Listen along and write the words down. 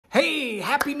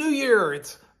Happy New Year.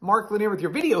 It's Mark Lanier with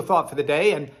your video thought for the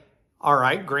day. And all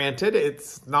right, granted,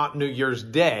 it's not New Year's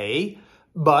Day,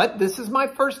 but this is my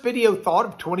first video thought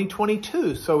of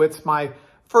 2022. So it's my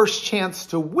first chance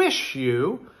to wish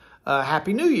you a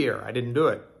Happy New Year. I didn't do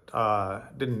it.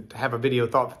 Didn't have a video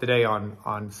thought for the day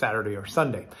on Saturday or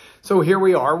Sunday. So here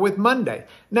we are with Monday.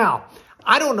 Now,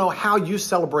 I don't know how you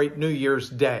celebrate New Year's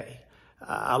Day.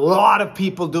 A lot of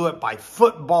people do it by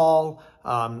football,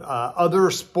 other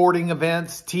sporting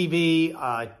events, TV,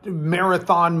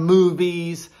 marathon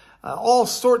movies, all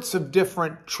sorts of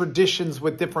different traditions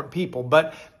with different people.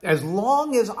 But as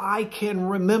long as I can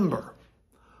remember,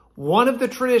 one of the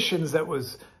traditions that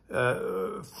was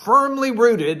firmly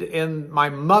rooted in my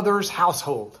mother's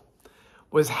household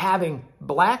was having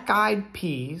black-eyed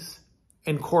peas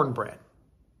and cornbread.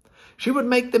 She would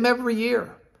make them every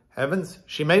year. Heavens,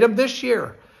 she made them this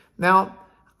year. Now,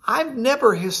 I've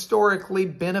never historically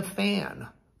been a fan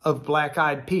of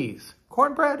black-eyed peas.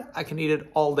 Cornbread, I can eat it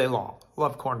all day long.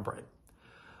 Love cornbread.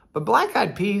 But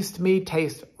black-eyed peas to me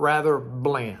taste rather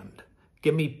bland.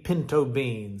 Give me pinto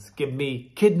beans, give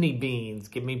me kidney beans,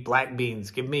 give me black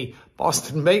beans, give me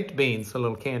Boston baked beans, the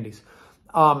little candies.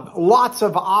 Lots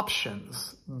of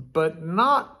options, but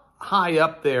not high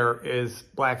up there is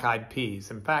black-eyed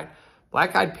peas. In fact,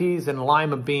 black-eyed peas and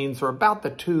lima beans are about the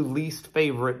two least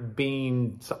favorite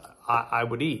beans I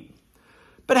would eat.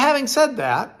 But having said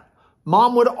that,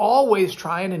 Mom would always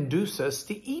try and induce us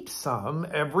to eat some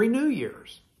every New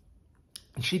Year's.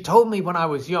 And she told me when I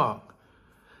was young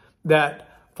that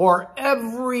for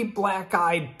every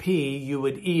black-eyed pea you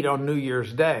would eat on New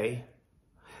Year's Day,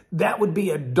 that would be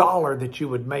 $1 that you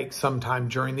would make sometime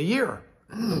during the year.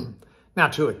 Now,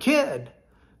 to a kid,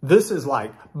 this is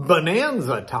like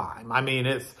bonanza time. I mean,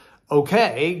 it's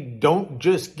okay, don't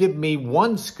just give me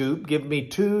one scoop, give me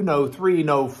two, no three,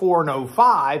 no four, no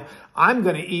five. I'm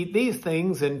going to eat these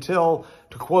things until,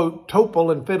 to quote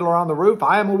Topol and Fiddler on the Roof,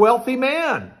 I am a wealthy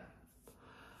man.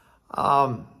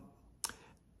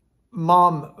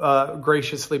 Mom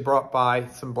graciously brought by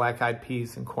some black-eyed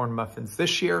peas and corn muffins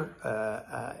this year.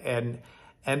 And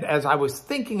as I was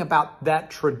thinking about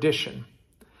that tradition,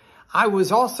 I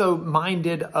was also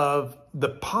minded of the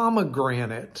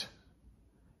pomegranate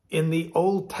in the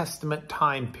Old Testament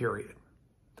time period.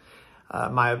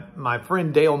 My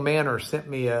friend Dale Manor sent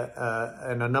me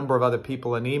and a number of other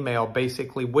people an email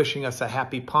basically wishing us a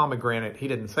happy pomegranate. He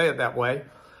didn't say it that way,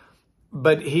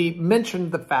 but he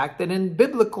mentioned the fact that in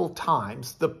biblical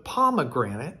times, the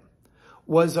pomegranate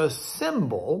was a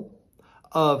symbol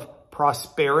of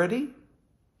prosperity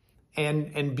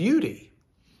and beauty.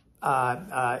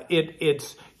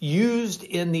 It's used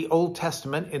in the Old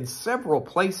Testament in several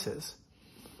places,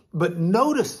 but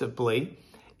noticeably,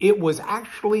 it was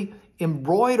actually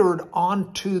embroidered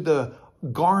onto the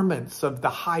garments of the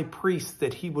high priest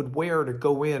that he would wear to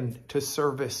go in to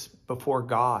service before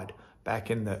God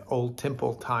back in the old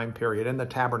temple time period and the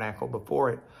tabernacle before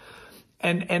it.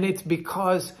 And it's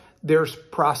because there's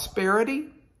prosperity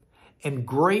and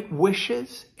great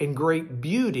wishes and great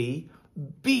beauty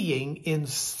being in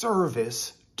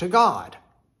service to God.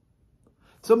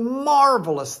 It's a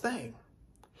marvelous thing.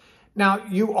 Now,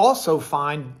 you also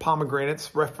find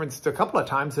pomegranates referenced a couple of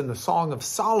times in the Song of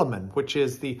Solomon, which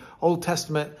is the Old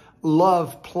Testament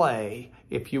love play,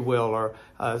 if you will, or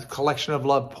a collection of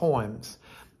love poems.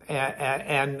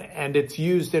 And it's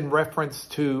used in reference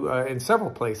to, in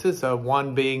several places,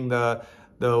 one being the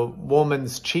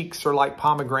woman's cheeks are like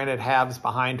pomegranate halves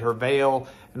behind her veil.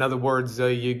 In other words,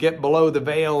 you get below the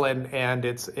veil and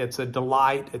it's a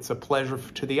delight. It's a pleasure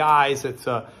to the eyes. It's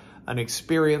an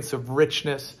experience of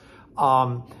richness.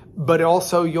 But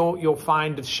also you'll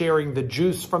find sharing the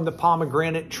juice from the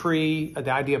pomegranate tree,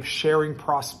 the idea of sharing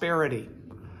prosperity.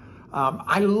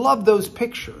 I love those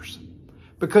pictures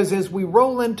because as we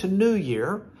roll into New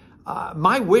Year,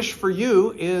 my wish for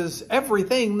you is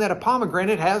everything that a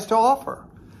pomegranate has to offer,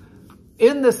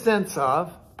 in the sense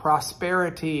of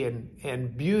prosperity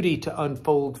and beauty to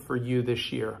unfold for you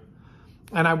this year.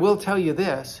 And I will tell you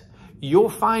this, you'll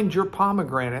find your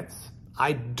pomegranates,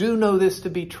 I do know this to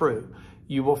be true,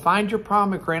 you will find your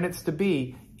pomegranates to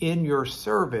be in your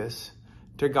service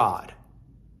to God.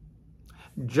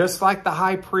 Just like the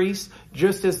high priest,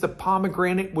 just as the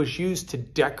pomegranate was used to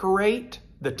decorate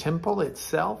the temple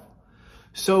itself,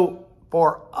 so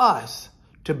for us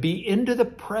to be into the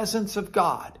presence of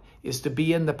God is to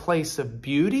be in the place of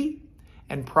beauty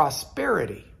and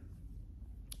prosperity.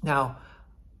 Now,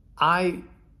 I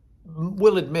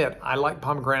will admit I like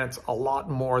pomegranates a lot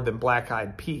more than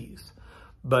black-eyed peas,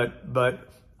 but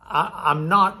I'm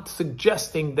not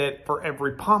suggesting that for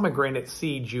every pomegranate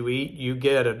seed you eat, you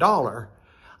get $1.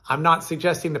 I'm not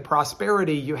suggesting the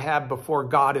prosperity you have before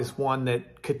God is one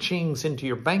that ka-chings into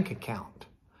your bank account.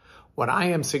 What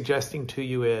I am suggesting to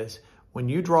you is when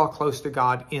you draw close to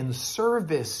God in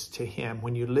service to Him,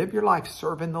 when you live your life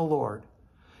serving the Lord,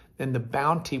 then the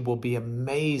bounty will be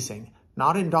amazing,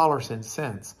 not in dollars and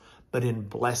cents, but in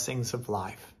blessings of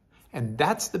life. And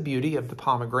that's the beauty of the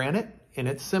pomegranate in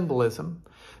its symbolism.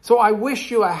 So I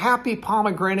wish you a happy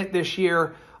pomegranate this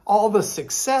year, all the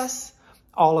success,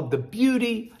 all of the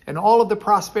beauty, and all of the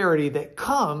prosperity that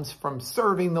comes from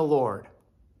serving the Lord.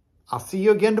 I'll see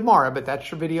you again tomorrow, but that's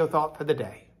your video thought for the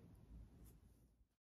day.